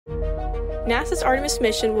NASA's Artemis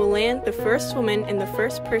mission will land the first woman and the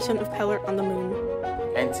first person of color on the moon.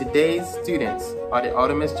 And today's students are the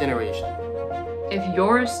Artemis generation. If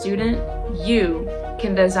you're a student, you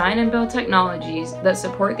can design and build technologies that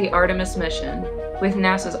support the Artemis mission with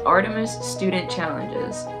NASA's Artemis Student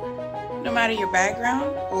Challenges. No matter your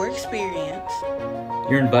background or experience,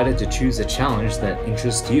 you're invited to choose a challenge that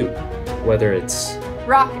interests you, whether it's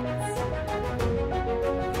rockets,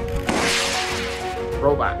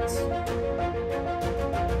 robots,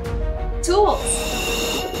 tools,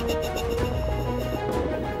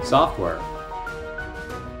 software,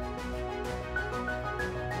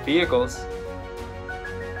 vehicles,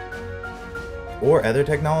 or other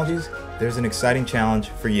technologies. There's an exciting challenge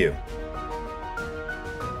for you.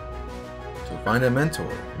 So find a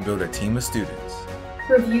mentor and build a team of students.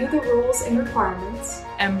 Review the rules and requirements.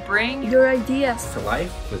 And bring your ideas to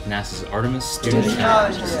life with NASA's Artemis Student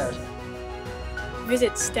Challenges.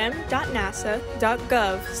 Visit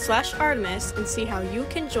stem.nasa.gov/Artemis and see how you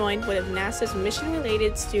can join one of NASA's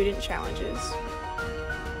mission-related student challenges.